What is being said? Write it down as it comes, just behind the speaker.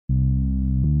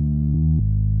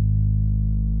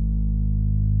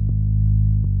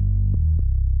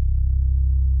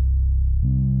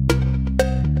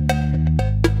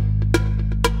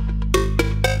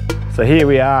So here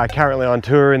we are, currently on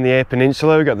tour in the Eyre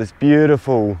Peninsula. We've got this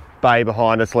beautiful bay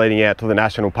behind us leading out to the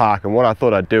national park, and what I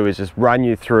thought I'd do is just run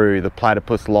you through the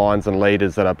Platypus lines and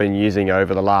leaders that I've been using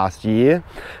over the last year.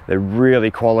 They're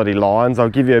really quality lines. I'll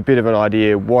give you a bit of an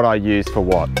idea what I use for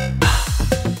what.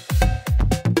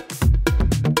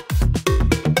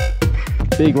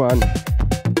 Big one.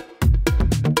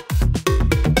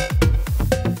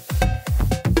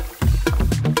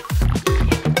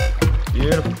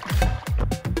 Beautiful.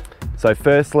 So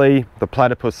firstly, the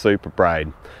Platypus Super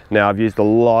Braid. Now I've used a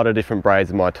lot of different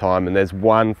braids in my time, and there's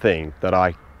one thing that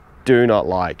I do not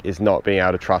like is not being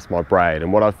able to trust my braid.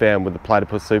 And what I've found with the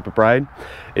Platypus Super Braid,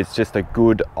 it's just a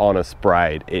good, honest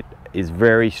braid. It is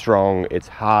very strong, it's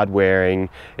hard wearing,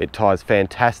 it ties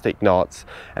fantastic knots,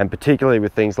 and particularly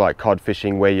with things like cod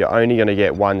fishing where you're only going to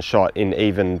get one shot in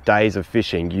even days of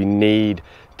fishing, you need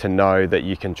to know that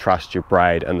you can trust your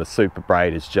braid, and the Super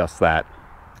Braid is just that.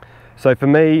 So for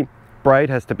me,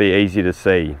 braid has to be easy to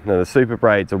see. Now the Super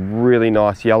Braid's a really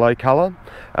nice yellow colour,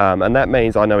 and that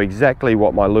means I know exactly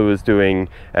what my lure's doing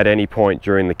at any point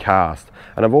during the cast.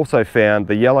 And I've also found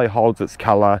the yellow holds its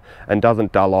colour and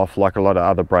doesn't dull off like a lot of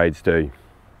other braids do.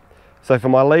 So for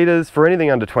my leaders, for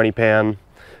anything under 20 pound,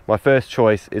 my first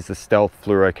choice is the Stealth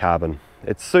Fluorocarbon.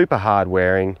 It's super hard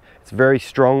wearing, it's very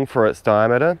strong for its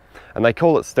diameter, and they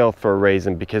call it Stealth for a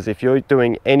reason, because if you're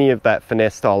doing any of that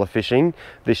finesse style of fishing,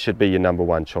 this should be your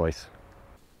 #1 choice.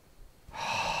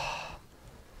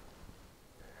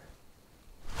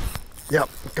 Yep,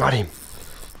 got him.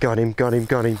 Got him, got him,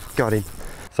 got him, got him.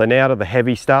 So now to the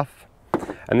heavy stuff.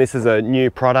 And this is a new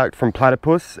product from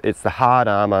Platypus. It's the Hard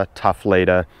Armour Tough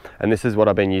Leader. And this is what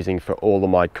I've been using for all of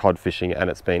my cod fishing, and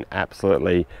it's been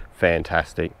absolutely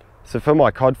fantastic. So for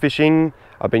my cod fishing,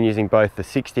 I've been using both the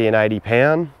 60 and 80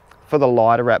 pound. For the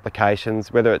lighter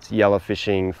applications, whether it's yellow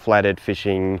fishing, flathead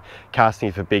fishing,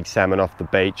 casting for big salmon off the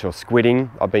beach, or squidding,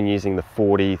 I've been using the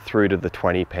 40 through to the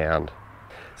 20 pound.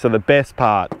 So the best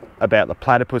part about the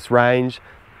Platypus range,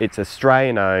 it's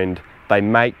Australian owned, they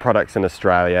make products in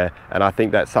Australia, and I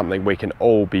think that's something we can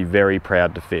all be very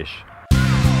proud to fish.